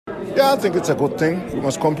Yeah, I think it's a good thing. We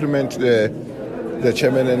must compliment the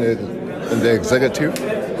chairman and the executive.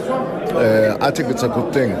 I think it's a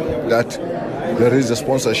good thing that there is a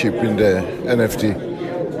sponsorship in the NFD.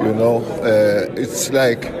 You know, it's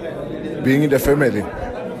like being in the family.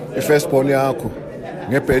 The first born yakho,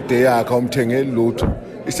 ngebirthday yakho umthengeli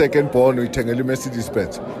lutho. The second born uyithengela Mercedes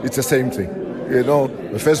Benz. It's the same thing. You know,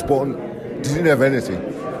 the first born didn't have anything.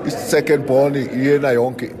 The second born yena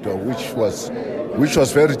yonke into, which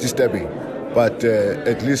was very disturbing. But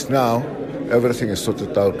at least now everything is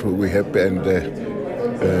sorted out. We're happy and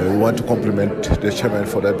we want to compliment the chairman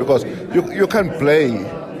for that, because you can't play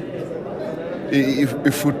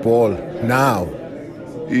if football now.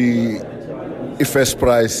 First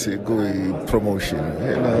prize promotion.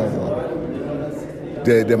 You know,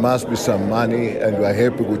 there must be some money, and we are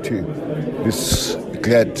happy with this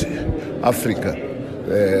glad Africa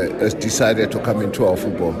has decided to come into our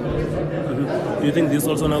football. Do you think this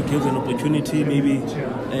also now gives an opportunity, maybe,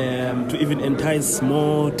 to even entice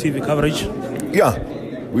more TV coverage? Yeah,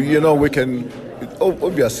 we can.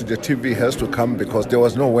 Obviously, the TV has to come, because there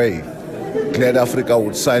was no way Glad Africa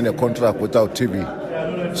would sign a contract without TV.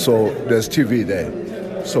 So there's TV there.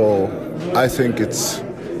 So I think it's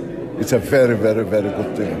a very, very, very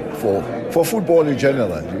good thing for football in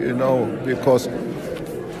general, you know, because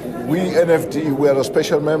we NFD, we are a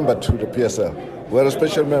special member to the PSL. We're a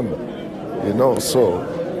special member, you know, so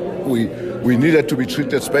we needed to be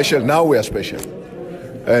treated special. Now we are special.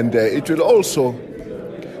 And it will also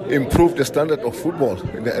improve the standard of football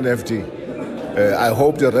in the NFD. I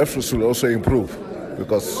hope the referees will also improve,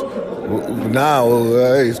 because now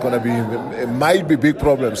it's going to be, it might be big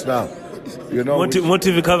problems now. You know, more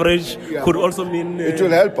TV coverage could also mean... it will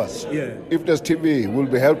help us. Yeah. If there's TV, we'll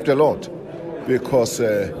be helped a lot, because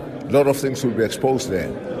a lot of things will be exposed there.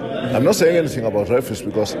 I'm not saying anything about referees,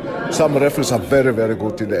 because some referees are very, very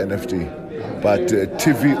good in the NFD. But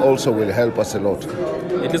TV also will help us a lot.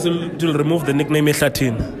 It will remove the nickname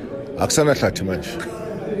Ehlathini. Akusana Hlathi manje.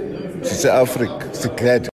 Sise Africa, siglad.